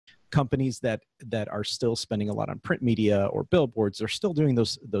companies that are still spending a lot on print media or billboards, they're still doing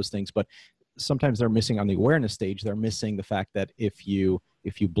those things, but sometimes they're missing on the awareness stage. They're missing the fact that if you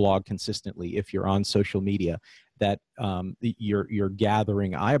blog consistently, if you're on social media, that you're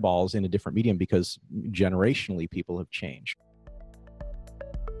gathering eyeballs in a different medium because generationally people have changed.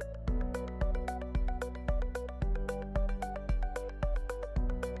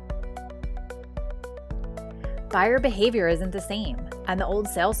 Buyer behavior isn't the same, and the old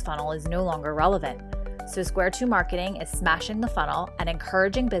sales funnel is no longer relevant. So Square 2 Marketing is smashing the funnel and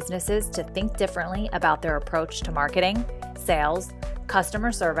encouraging businesses to think differently about their approach to marketing, sales,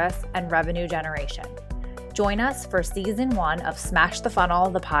 customer service, and revenue generation. Join us for Season 1 of Smash the Funnel,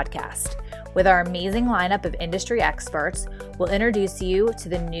 the podcast. With our amazing lineup of industry experts, we'll introduce you to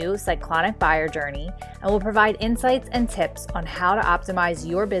the new Cyclonic buyer journey, and we'll provide insights and tips on how to optimize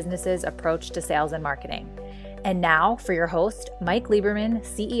your business's approach to sales and marketing. And now for your host, Mike Lieberman,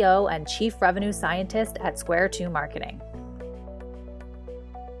 CEO and Chief Revenue Scientist at Square 2 Marketing.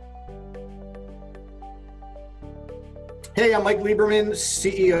 Hey, I'm Mike Lieberman,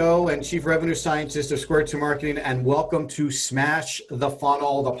 CEO and Chief Revenue Scientist of Square 2 Marketing, and welcome to Smash the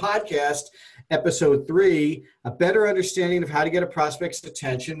Funnel, the podcast, Episode 3, a better understanding of how to get a prospect's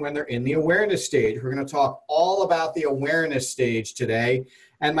attention when they're in the awareness stage. We're going to talk all about the awareness stage today.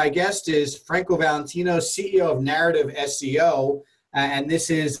 And my guest is Franco Valentino, CEO of Narrative SEO. And this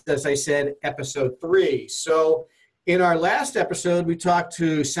is, as I said, episode 3. So in our last episode, we talked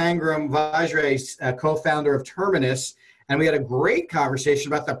to Sangram Vajre, co-founder of Terminus, and we had a great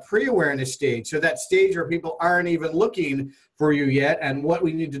conversation about the pre-awareness stage. So that stage where people aren't even looking for you yet, and what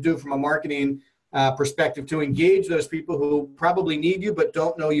we need to do from a marketing perspective to engage those people who probably need you but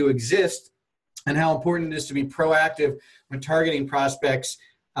don't know you exist, and how important it is to be proactive when targeting prospects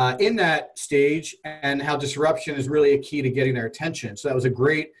in that stage, and how disruption is really a key to getting their attention. So that was a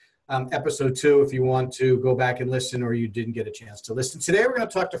great episode 2 if you want to go back and listen or you didn't get a chance to listen. Today we're going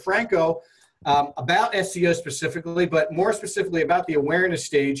to talk to Franco about SEO specifically, but more specifically about the awareness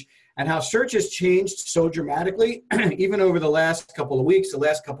stage and how search has changed so dramatically, even over the last couple of weeks, the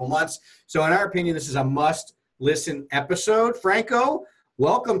last couple of months. So in our opinion, this is a must-listen episode. Franco,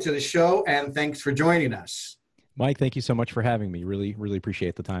 welcome to the show, and thanks for joining us. Mike, thank you so much for having me. Really, really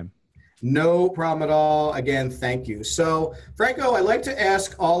appreciate the time. No problem at all. Again, thank you. So, Franco, I'd like to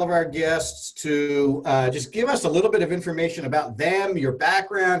ask all of our guests to just give us a little bit of information about them, your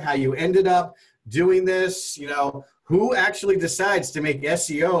background, how you ended up doing this, who actually decides to make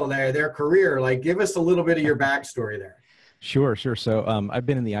SEO their career. Like, give us a little bit of your backstory there. Sure. So I've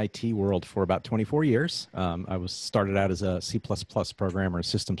been in the IT world for about 24 years. I started out as a C++ programmer,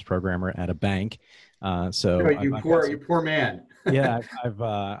 systems programmer at a bank. You poor man. Yeah,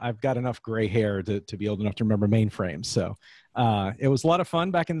 I've got enough gray hair to be old enough to remember mainframes. So it was a lot of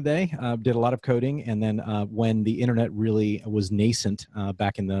fun back in the day. Did a lot of coding, and then when the internet really was nascent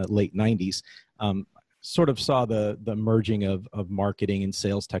back in the late 90s, sort of saw the merging of marketing and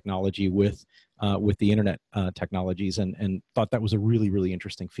sales technology with the internet technologies, and thought that was a really, really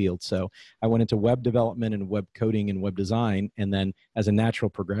interesting field. So I went into web development and web coding and web design, and then as a natural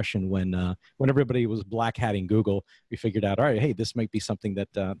progression, when everybody was black hatting Google, we figured out, all right, hey, this might be something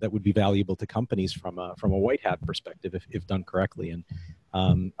that would be valuable to companies from a white hat perspective if done correctly. And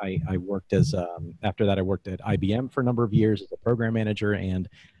I worked after that I worked at IBM for a number of years as a program manager, and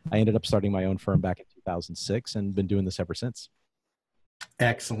I ended up starting my own firm back in 2006 and been doing this ever since.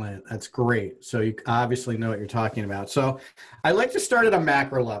 Excellent. That's great. So you obviously know what you're talking about. So I like to start at a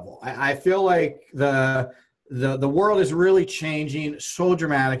macro level. I feel like the world is really changing so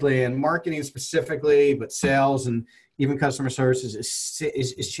dramatically, and marketing specifically, but sales and even customer services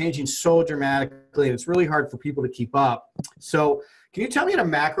is changing so dramatically, and it's really hard for people to keep up. So can you tell me at a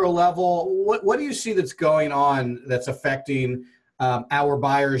macro level, what do you see that's going on that's affecting our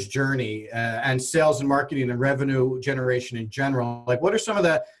buyer's journey and sales and marketing and revenue generation in general? Like, what are some of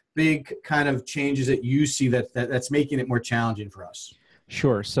the big kind of changes that you see that's making it more challenging for us?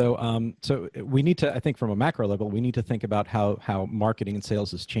 Sure. So we need to, I think from a macro level, we need to think about how marketing and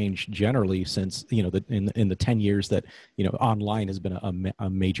sales has changed generally since, in the 10 years that, online has been a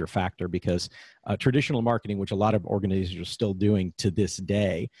major factor, because traditional marketing, which a lot of organizations are still doing to this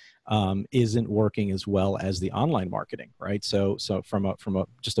day, isn't working as well as the online marketing, right? So from a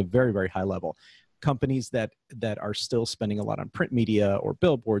just a very, very high level, companies that are still spending a lot on print media or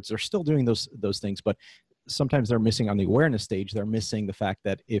billboards are still doing those things, but sometimes they're missing on the awareness stage. They're missing the fact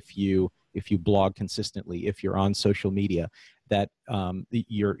that if you blog consistently, if you're on social media, that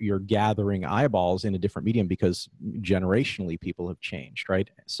you're gathering eyeballs in a different medium because generationally people have changed, right?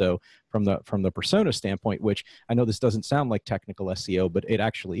 So from the persona standpoint, which I know this doesn't sound like technical SEO, but it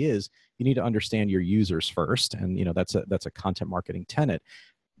actually is, you need to understand your users first, and that's a content marketing tenet.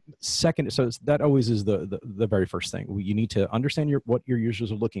 Second, so that always is the very first thing. You need to understand what your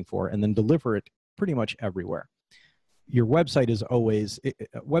users are looking for, and then deliver it pretty much everywhere. Your website is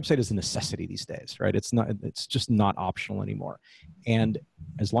website is a necessity these days, right? It's just not optional anymore. And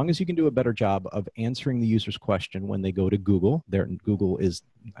as long as you can do a better job of answering the user's question when they go to Google, Google is,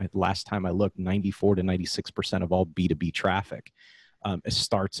 last time I looked, 94 to 96% of all B2B traffic it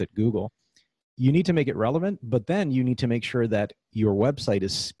starts at Google. You need to make it relevant, but then you need to make sure that your website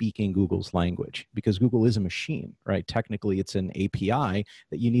is speaking Google's language, because Google is a machine, right? Technically, it's an API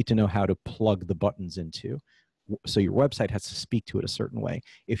that you need to know how to plug the buttons into. So your website has to speak to it a certain way.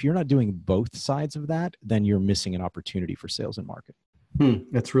 If you're not doing both sides of that, then you're missing an opportunity for sales and marketing.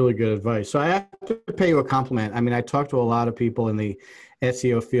 That's really good advice. So I have to pay you a compliment. I mean, I talk to a lot of people in the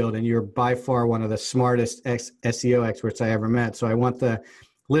SEO field, and you're by far one of the smartest SEO experts I ever met. So I want the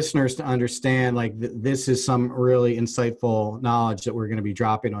listeners to understand, like, this is some really insightful knowledge that we're going to be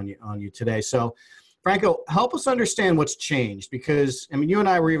dropping on you today. So Franco, help us understand what's changed, because, I mean, you and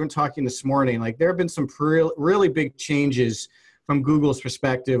I were even talking this morning, like, there have been some really big changes from Google's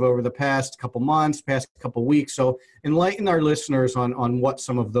perspective over the past couple months, past couple weeks. So enlighten our listeners on what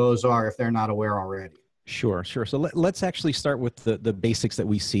some of those are if they're not aware already. Sure. So let's actually start with the basics that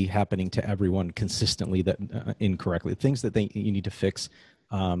we see happening to everyone consistently, that incorrectly, things that you need to fix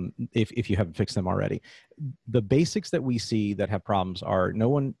if you haven't fixed them already. The basics that we see that have problems are, no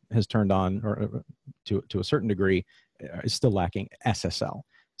one has turned on, or to a certain degree, is still lacking SSL.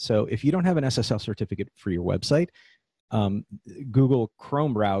 So if you don't have an SSL certificate for your website, Google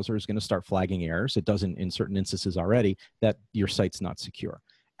Chrome browser is going to start flagging errors. It doesn't in certain instances already, that your site's not secure.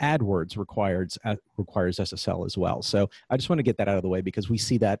 AdWords requires SSL as well. So I just want to get that out of the way, because we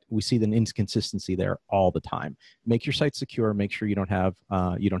see the inconsistency there all the time. Make your site secure. Make sure you don't have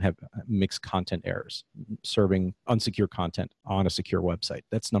mixed content errors, serving unsecure content on a secure website.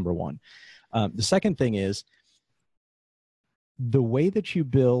 That's number one. The second thing is, the way that you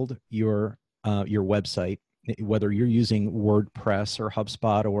build your website, whether you're using WordPress or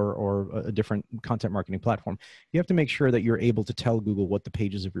HubSpot or a different content marketing platform, you have to make sure that you're able to tell Google what the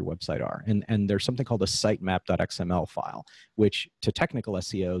pages of your website are. And there's something called a sitemap.xml file, which to technical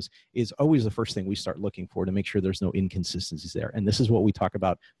SEOs is always the first thing we start looking for, to make sure there's no inconsistencies there. And this is what we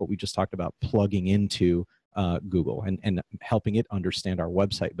just talked about, plugging into Google and helping it understand our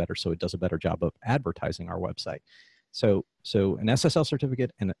website better, so it does a better job of advertising our website. So an SSL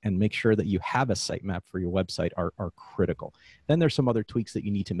certificate and make sure that you have a sitemap for your website are critical. Then there's some other tweaks that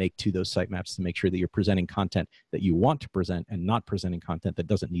you need to make to those sitemaps to make sure that you're presenting content that you want to present, and not presenting content that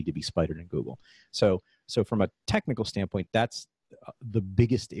doesn't need to be spidered in Google. So from a technical standpoint, that's the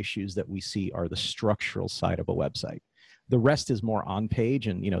biggest issues that we see are the structural side of a website. The rest is more on page,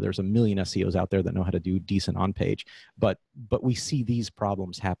 and there's a million SEOs out there that know how to do decent on page, but we see these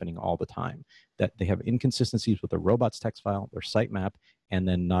problems happening all the time, that they have inconsistencies with their robots text file, their sitemap, and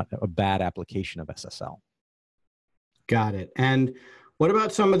then not a bad application of SSL. Got it. And what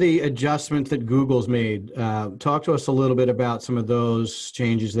about some of the adjustments that Google's made? Talk to us a little bit about some of those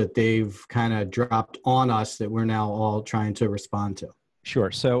changes that they've kind of dropped on us that we're now all trying to respond to.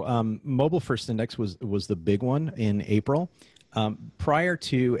 Sure. So mobile first index was the big one in April. Prior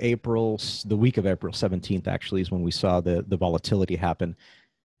to April, the week of April 17th actually is when we saw the volatility happen.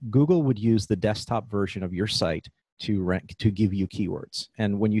 Google would use the desktop version of your site to give you keywords.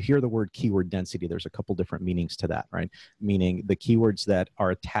 And when you hear the word keyword density, there's a couple different meanings to that, right? Meaning the keywords that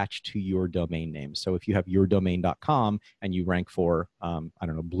are attached to your domain name. So if you have yourdomain.com and you rank for,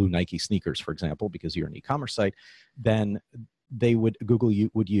 blue Nike sneakers, for example, because you're an e-commerce site, then Google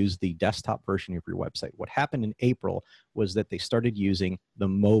would use the desktop version of your website. What happened in April was that they started using the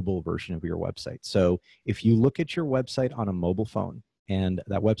mobile version of your website. So if you look at your website on a mobile phone and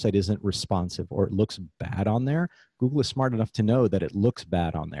that website isn't responsive or it looks bad on there, Google is smart enough to know that it looks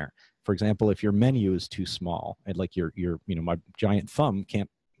bad on there. For example, if your menu is too small, and like my giant thumb can't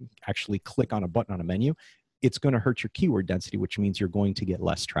actually click on a button on a menu, it's going to hurt your keyword density, which means you're going to get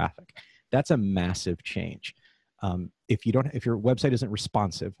less traffic. That's a massive change. If your website isn't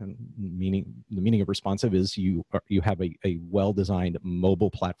responsive, and the meaning of responsive is you have a well-designed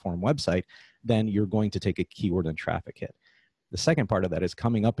mobile platform website, then you're going to take a keyword and traffic hit. The second part of that is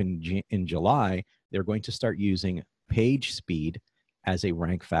coming up in July, they're going to start using page speed as a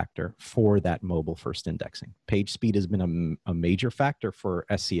rank factor for that mobile first indexing. Page speed has been a major factor for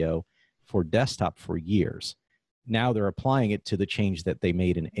SEO for desktop for years. Now they're applying it to the change that they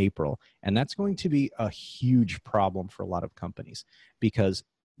made in April. And that's going to be a huge problem for a lot of companies, because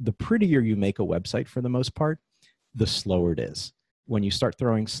the prettier you make a website for the most part, the slower it is. When you start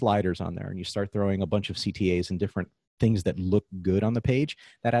throwing sliders on there and you start throwing a bunch of CTAs and different things that look good on the page,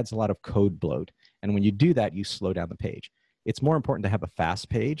 that adds a lot of code bloat. And when you do that, you slow down the page. It's more important to have a fast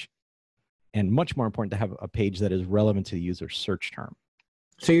page, and much more important to have a page that is relevant to the user's search term.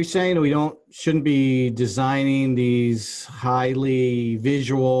 So you're saying we shouldn't be designing these highly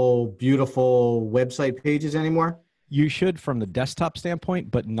visual, beautiful website pages anymore? You should from the desktop standpoint,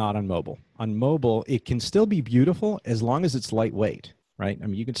 but not on mobile. On mobile, it can still be beautiful as long as it's lightweight, right? I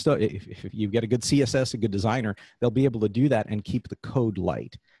mean, you can still, if you get a good CSS, a good designer, they'll be able to do that and keep the code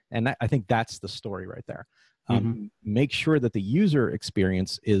light. And I think that's the story right there. Make sure that the user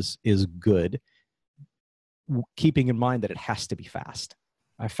experience is good, keeping in mind that it has to be fast.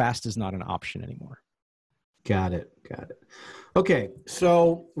 Fast is not an option anymore. Got it. Okay,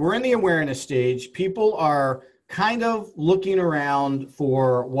 so we're in the awareness stage. People are kind of looking around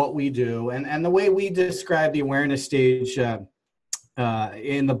for what we do. And the way we describe the awareness stage in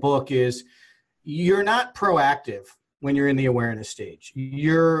the book is you're not proactive when you're in the awareness stage.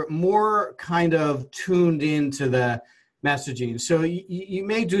 You're more kind of tuned into the messaging. So you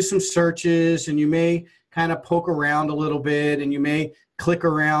may do some searches and you may kind of poke around a little bit and you may click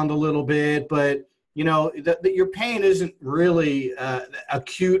around a little bit, but you know that your pain isn't really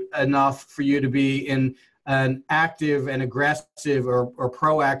acute enough for you to be in an active and aggressive or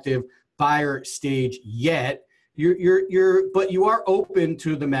proactive buyer stage yet. But you are open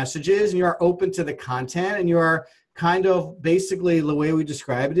to the messages and you are open to the content, and you are kind of basically, the way we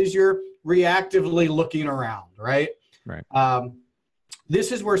describe it is you're reactively looking around, right? Right.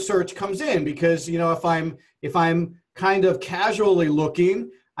 This is where search comes in, because you know if I'm kind of casually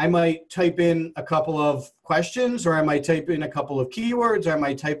looking, I might type in a couple of questions, or I might type in a couple of keywords, or I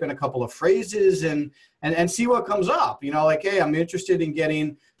might type in a couple of phrases and see what comes up. You know, like, hey, I'm interested in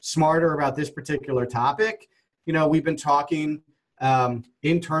getting smarter about this particular topic. You know, we've been talking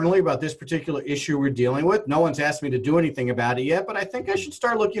internally about this particular issue we're dealing with. No one's asked me to do anything about it yet, but I think I should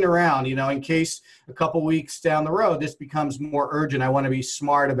start looking around, you know, in case a couple weeks down the road, this becomes more urgent. I want to be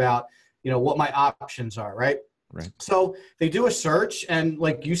smart about, you know, what my options are, right? Right. So they do a search, and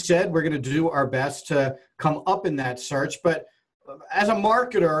like you said, we're going to do our best to come up in that search. But as a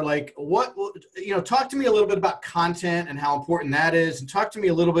marketer, like talk to me a little bit about content and how important that is, and talk to me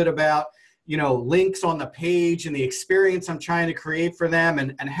a little bit about, you know, links on the page and the experience I'm trying to create for them,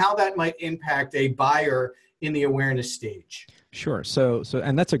 and how that might impact a buyer in the awareness stage. Sure. So,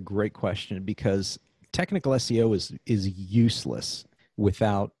 and that's a great question, because technical SEO is useless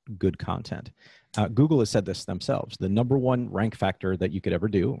without good content. Google has said this themselves. The number one rank factor that you could ever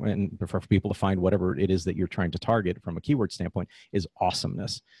do, and for people to find whatever it is that you're trying to target from a keyword standpoint, is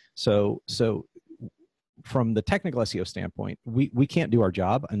awesomeness. So from the technical SEO standpoint, we can't do our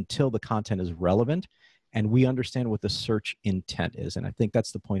job until the content is relevant and we understand what the search intent is. And I think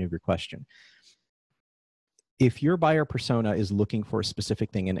that's the point of your question. If your buyer persona is looking for a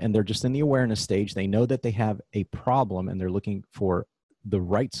specific thing, and they're just in the awareness stage, they know that they have a problem and they're looking for the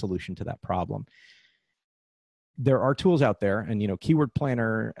right solution to that problem. There are tools out there, and, you know, Keyword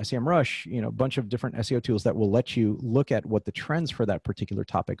Planner, SEMrush, you know, a bunch of different SEO tools that will let you look at what the trends for that particular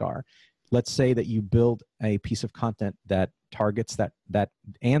topic are. Let's say that you build a piece of content that targets that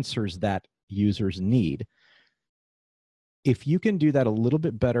answers that user's need. If you can do that a little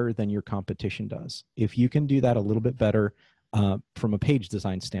bit better than your competition does, if you can do that a little bit better from a page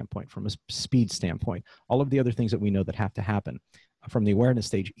design standpoint, from a speed standpoint, all of the other things that we know that have to happen from the awareness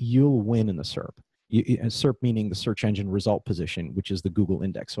stage, you'll win in the SERP. SERP meaning the search engine result position, which is the Google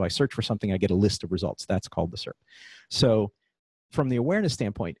index. So I search for something, I get a list of results. That's called the SERP. So from the awareness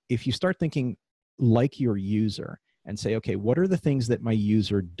standpoint, if you start thinking like your user and say, okay, what are the things that my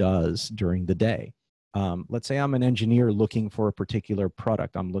user does during the day? Let's say I'm an engineer looking for a particular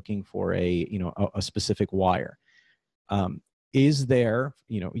product. I'm looking for a specific wire. Is there,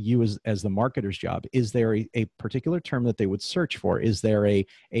 you know, you as the marketer's job, is there a particular term that they would search for? Is there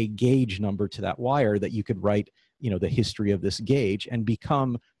a gauge number to that wire that you could write, you know, the history of this gauge and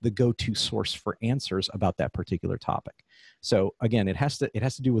become the go-to source for answers about that particular topic? So again, it has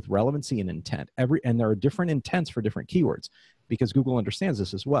to do with relevancy and intent. And there are different intents for different keywords, because Google understands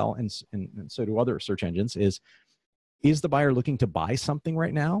this as well, and so do other search engines. Is the buyer looking to buy something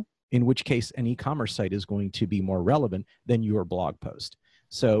right now? In which case an e-commerce site is going to be more relevant than your blog post.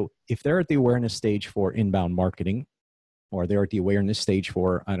 So if they're at the awareness stage for inbound marketing, or they're at the awareness stage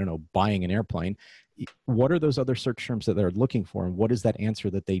for, I don't know, buying an airplane. What are those other search terms that they're looking for? And what is that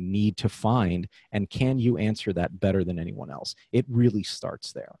answer that they need to find? And can you answer that better than anyone else? It really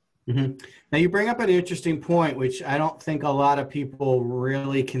starts there. Mm-hmm. Now, you bring up an interesting point, which I don't think a lot of people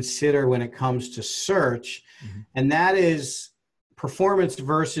really consider when it comes to search, and that is performance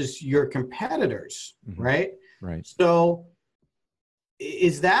versus your competitors, right? Right. So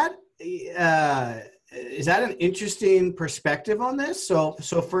is that an interesting perspective on this? So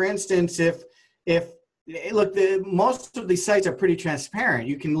for instance, if look, most of these sites are pretty transparent.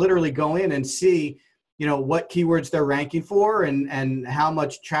 You can literally go in and see, what keywords they're ranking for and how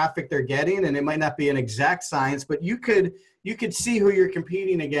much traffic they're getting. And it might not be an exact science, but you could see who you're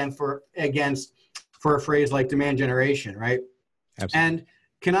competing against for a phrase like demand generation, right? Absolutely. And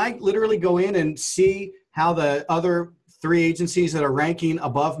can I literally go in and see how the other 3 agencies that are ranking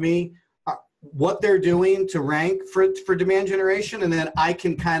above me, what they're doing to rank for demand generation? And then I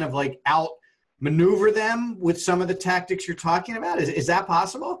can kind of like outmaneuver them with some of the tactics you're talking about. Is that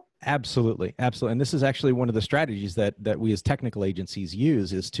possible? Absolutely. Absolutely. And this is actually one of the strategies that we as technical agencies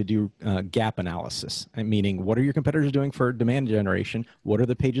use, is to do gap analysis, meaning what are your competitors doing for demand generation? What are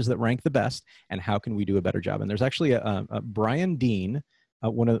the pages that rank the best? And how can we do a better job? And there's actually a Brian Dean,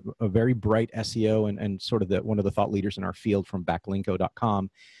 a very bright SEO and sort of one of the thought leaders in our field from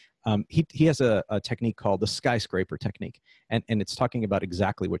backlinko.com. He has a technique called the skyscraper technique. And it's talking about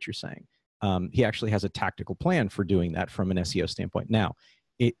exactly what you're saying. He actually has a tactical plan for doing that from an SEO standpoint. Now,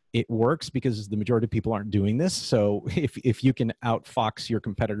 it works because the majority of people aren't doing this. So if you can outfox your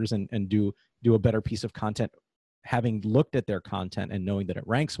competitors and do a better piece of content, having looked at their content and knowing that it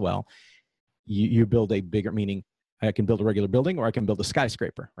ranks well, you build a bigger, meaning I can build a regular building or I can build a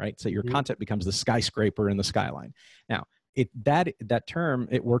skyscraper, right? So your content becomes the skyscraper in the skyline. Now, that term,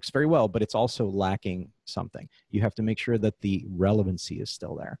 it works very well, but it's also lacking something. You have to make sure that the relevancy is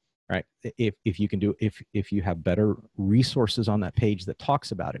still there. Right. If you have better resources on that page that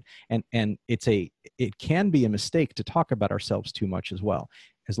talks about it, and it can be a mistake to talk about ourselves too much as well.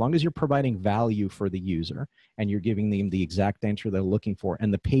 As long as you're providing value for the user and you're giving them the exact answer they're looking for,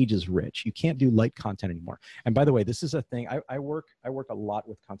 and the page is rich, you can't do light content anymore. And by the way, this is a thing I work a lot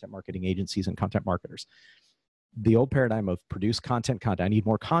with content marketing agencies and content marketers. The old paradigm of produce content. I need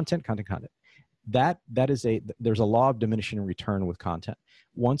more content. There's a law of diminishing return with content.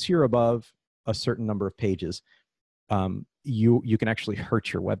 Once you're above a certain number of pages, you can actually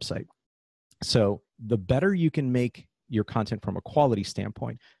hurt your website. So the better you can make your content from a quality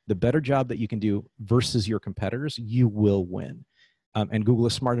standpoint, the better job that you can do versus your competitors, you will win. And Google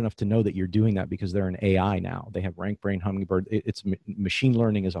is smart enough to know that you're doing that because they're an AI now. They have RankBrain, Hummingbird. It's machine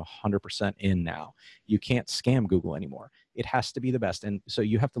learning is 100% in now. You can't scam Google anymore. It has to be the best. And so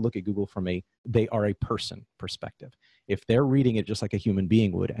you have to look at Google from they are a person perspective. If they're reading it just like a human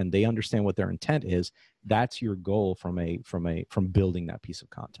being would, and they understand what their intent is, that's your goal from building that piece of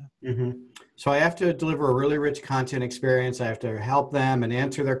content. Mm-hmm. So I have to deliver a really rich content experience. I have to help them and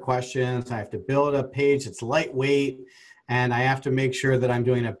answer their questions. I have to build a page that's lightweight. And I have to make sure that I'm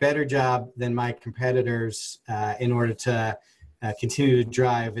doing a better job than my competitors in order to continue to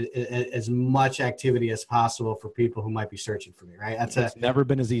drive as much activity as possible for people who might be searching for me, right? It's never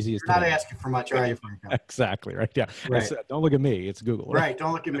been as easy as you're not asking for much, are you? Exactly, right? Yeah. Right. Don't look at me. It's Google. Right.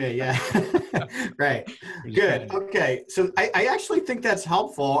 Don't look at me. Yeah. Right. Good. Okay. So I actually think that's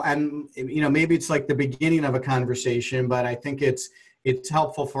helpful. And, maybe it's like the beginning of a conversation, but I think it's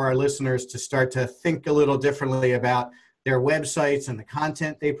helpful for our listeners to start to think a little differently about their websites and the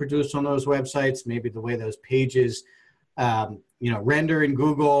content they produce on those websites, maybe the way those pages, render in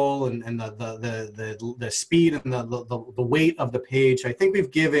Google and the speed and the weight of the page. I think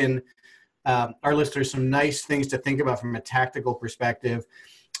we've given our listeners some nice things to think about from a tactical perspective.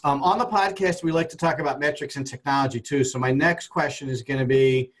 On the podcast, we like to talk about metrics and technology too. So my next question is going to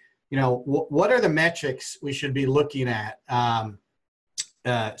be, what are the metrics we should be looking at?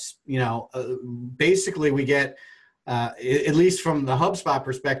 Basically we get, at least from the HubSpot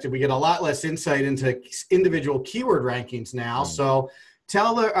perspective, we get a lot less insight into individual keyword rankings now. So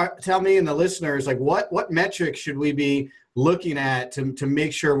tell me and the listeners, like what metrics should we be looking at to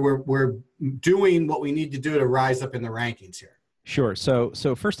make sure we're doing what we need to do to rise up in the rankings here? Sure. So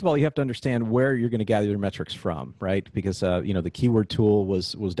first of all, you have to understand where you're going to gather your metrics from, right? Because the keyword tool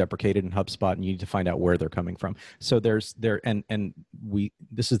was deprecated in HubSpot, and you need to find out where they're coming from. So this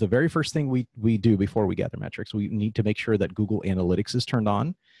is the very first thing we do before we gather metrics. We need to make sure that Google Analytics is turned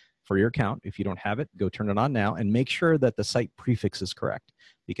on. for your account. If you don't have it, go turn it on now and make sure that the site prefix is correct,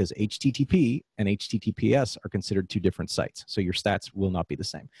 because HTTP and HTTPS are considered two different sites. So your stats will not be the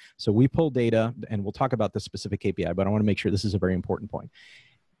same. So we pull data, and we'll talk about the specific KPI, but I want to make sure this is a very important point.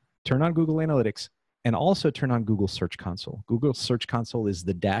 Turn on Google Analytics and also turn on Google Search Console. Google Search Console is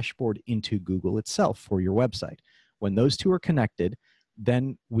the dashboard into Google itself for your website. When those two are connected,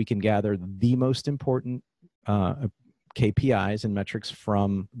 then we can gather the most important KPIs and metrics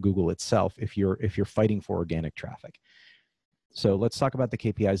from Google itself if you're fighting for organic traffic. So let's talk about the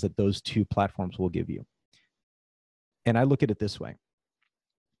KPIs that those two platforms will give you. And I look at it this way.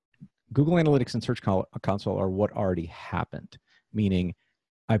 Google Analytics and Search Console are what already happened, meaning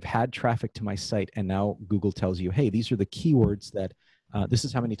I've had traffic to my site, and now Google tells you, hey, these are the keywords that, this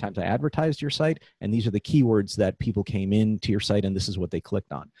is how many times I advertised your site, and these are the keywords that people came into your site, and this is what they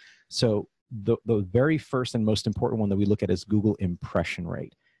clicked on. So the very first and most important one that we look at is Google impression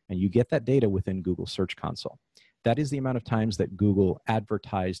rate. And you get that data within Google Search Console. That is the amount of times that Google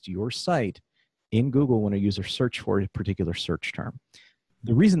advertised your site in Google when a user searched for a particular search term.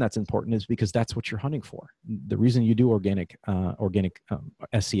 The reason that's important is because that's what you're hunting for. The reason you do organic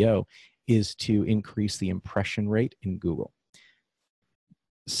SEO is to increase the impression rate in Google.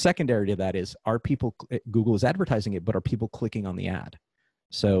 Secondary to that is, Google is advertising it, but are people clicking on the ad?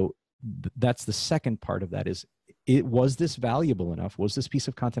 So that's the second part of that is, was this valuable enough? Was this piece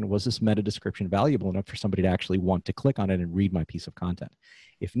of content, was this meta description valuable enough for somebody to actually want to click on it and read my piece of content?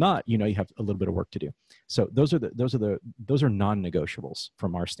 If not, you have a little bit of work to do. So those are non-negotiables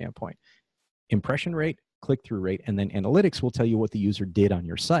from our standpoint. Impression rate, click-through rate, and then analytics will tell you what the user did on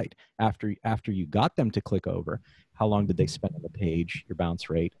your site. After you got them to click over, how long did they spend on the page, your bounce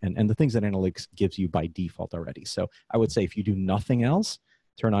rate, and the things that analytics gives you by default already. So I would say if you do nothing else,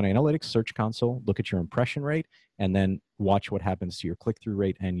 turn on Analytics, Search Console, look at your impression rate, and then watch what happens to your click-through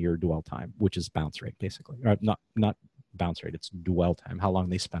rate and your dwell time, which is bounce rate, basically. Or not bounce rate, it's dwell time, how long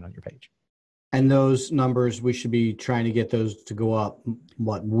they spend on your page. And those numbers, we should be trying to get those to go up,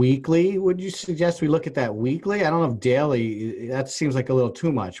 what, weekly? Would you suggest we look at that weekly? I don't know if daily, that seems like a little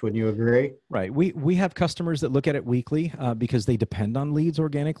too much. Wouldn't you agree? Right. We have customers that look at it weekly because they depend on leads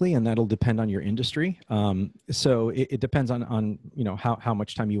organically, and that'll depend on your industry. So it depends on how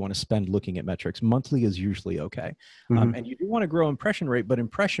much time you want to spend looking at metrics. Monthly is usually okay. Mm-hmm. And you do want to grow impression rate, but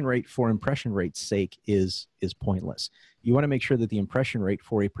impression rate for impression rate's sake is pointless. You want to make sure that the impression rate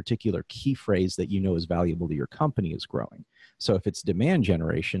for a particular key phrase that is valuable to your company is growing. So if it's demand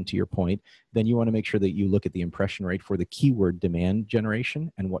generation, to your point, then you want to make sure that you look at the impression rate for the keyword demand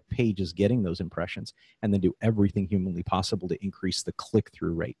generation and what page is getting those impressions, and then do everything humanly possible to increase the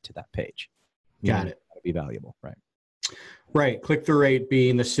click-through rate to that page. Got it. To be valuable, right? Right. Click-through rate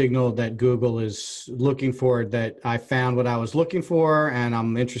being the signal that Google is looking for, that I found what I was looking for and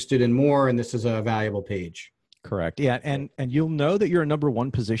I'm interested in more, and this is a valuable page. Correct. Yeah, and you'll know that you're a number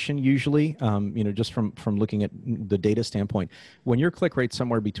one position usually. Just from looking at the data standpoint, when your click rate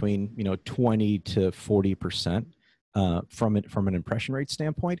somewhere between 20 to 4%, from an impression rate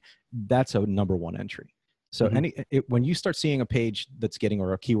standpoint, that's a number one entry. So when you start seeing a page that's getting,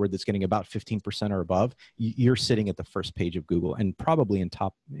 or a keyword that's getting about 15% or above, you're sitting at the first page of Google and probably in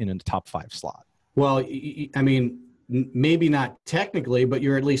a top 5 slot. Well, I mean, maybe not technically, but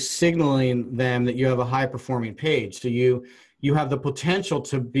you're at least signaling them that you have a high performing page. So you have the potential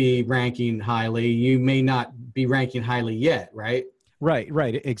to be ranking highly. You may not be ranking highly yet, right?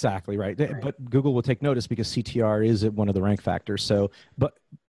 Right, exactly right. But Google will take notice because CTR is one of the rank factors. So,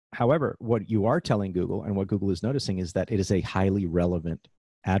 however, what you are telling Google and what Google is noticing is that it is a highly relevant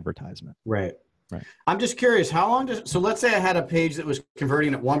advertisement. Right. I'm just curious, so let's say I had a page that was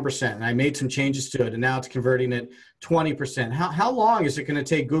converting at 1% and I made some changes to it and now it's converting at 20%. How long is it going to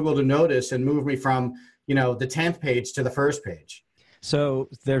take Google to notice and move me from, the 10th page to the first page? So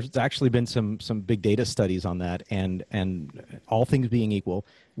there's actually been some big data studies on that, and all things being equal,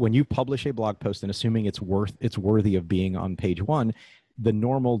 when you publish a blog post and assuming it's worthy of being on page 1, the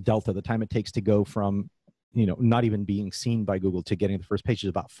normal delta, the time it takes to go from, not even being seen by Google to getting the first page is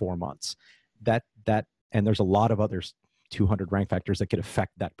about 4 months. And there's a lot of others, 200 rank factors that could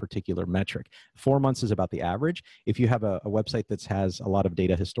affect that particular metric. 4 months is about the average. If you have a website that has a lot of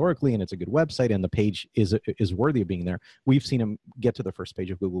data historically and it's a good website and the page is worthy of being there, we've seen them get to the first page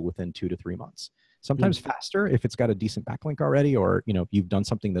of Google within 2 to 3 months. Sometimes faster if it's got a decent backlink already, or you've done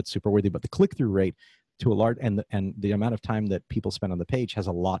something that's super worthy. But the click-through rate to a large and the amount of time that people spend on the page has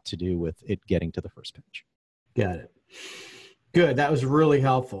a lot to do with it getting to the first page. Got it. Good. That was really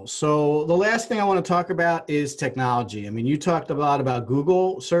helpful. So the last thing I want to talk about is technology. I mean, you talked a lot about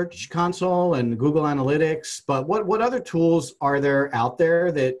Google Search Console and Google Analytics, but what other tools are there out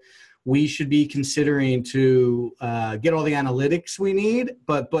there that we should be considering to get all the analytics we need?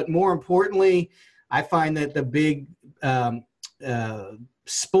 But more importantly, I find that the big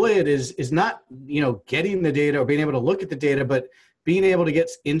split is not, getting the data or being able to look at the data, but being able to get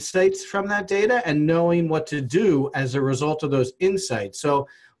insights from that data and knowing what to do as a result of those insights. So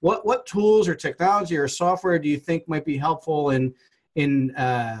what tools or technology or software do you think might be helpful in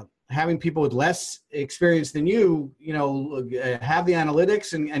having people with less experience than you have the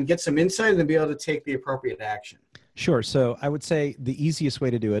analytics and get some insight and be able to take the appropriate action? Sure. So I would say the easiest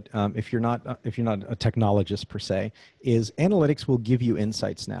way to do it, if you're not a technologist per se, is analytics will give you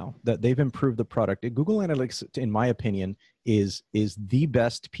insights now that they've improved the product. Google Analytics, in my opinion, is the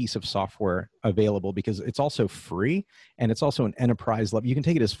best piece of software available because it's also free and it's also an enterprise level. You can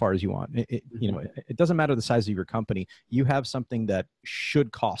take it as far as you want. It doesn't matter the size of your company. You have something that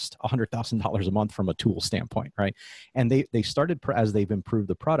should cost $100,000 a month from a tool standpoint, right? And they started, as they've improved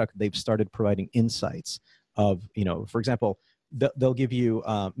the product, they've started providing insights of, for example, they'll give you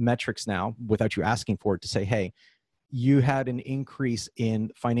metrics now without you asking for it to say, hey, you had an increase in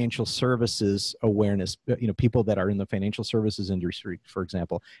financial services awareness, people that are in the financial services industry, for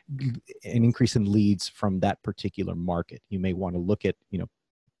example, an increase in leads from that particular market. You may want to look at,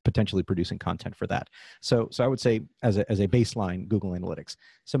 potentially producing content for that. So I would say as a baseline, Google Analytics.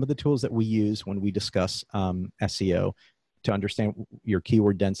 Some of the tools that we use when we discuss SEO to understand your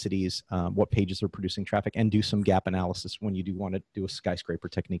keyword densities, what pages are producing traffic, and do some gap analysis when you do want to do a skyscraper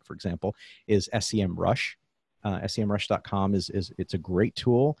technique, for example, is SEMrush. SEMrush.com it's a great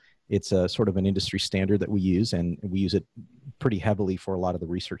tool. It's a sort of an industry standard that we use, and we use it pretty heavily for a lot of the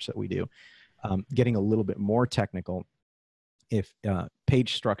research that we do. Getting a little bit more technical, if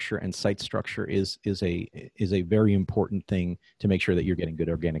page structure and site structure is a very important thing to make sure that you're getting good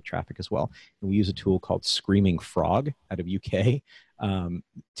organic traffic as well. And we use a tool called Screaming Frog out of UK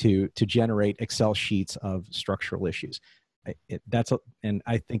to generate Excel sheets of structural issues. And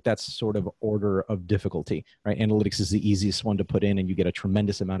I think that's sort of order of difficulty, right? Analytics is the easiest one to put in, and you get a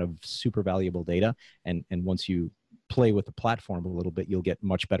tremendous amount of super valuable data. And once you play with the platform a little bit, you'll get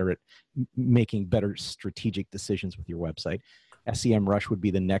much better at making better strategic decisions with your website. SEMrush would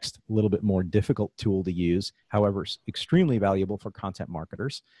be the next little bit more difficult tool to use. However, it's extremely valuable for content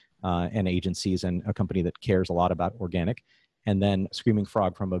marketers and agencies and a company that cares a lot about organic. And then Screaming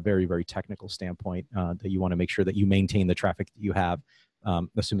Frog from a very, very technical standpoint that you want to make sure that you maintain the traffic that you have,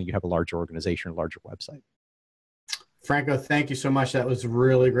 assuming you have a larger organization or larger website. Franco, thank you so much. That was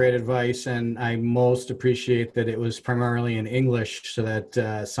really great advice. And I most appreciate that it was primarily in English so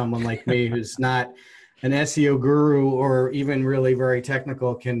that someone like me who's not an SEO guru or even really very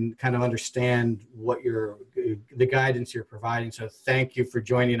technical can kind of understand what the guidance you're providing. So thank you for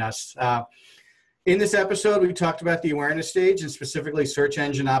joining us. In this episode, we talked about the awareness stage and specifically search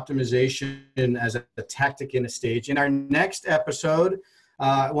engine optimization as a tactic in a stage. In our next episode,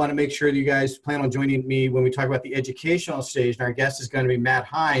 I want to make sure that you guys plan on joining me when we talk about the educational stage. And our guest is going to be Matt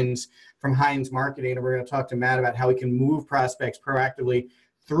Hines from Hines Marketing. And we're going to talk to Matt about how we can move prospects proactively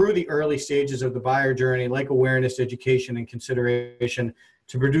through the early stages of the buyer journey, like awareness, education, and consideration,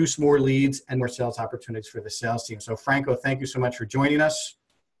 to produce more leads and more sales opportunities for the sales team. So Franco, thank you so much for joining us.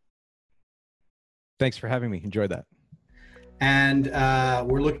 Thanks for having me. Enjoyed that. And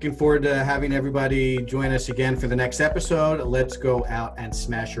we're looking forward to having everybody join us again for the next episode. Let's go out and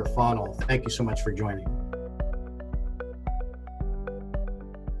smash your funnel. Thank you so much for joining.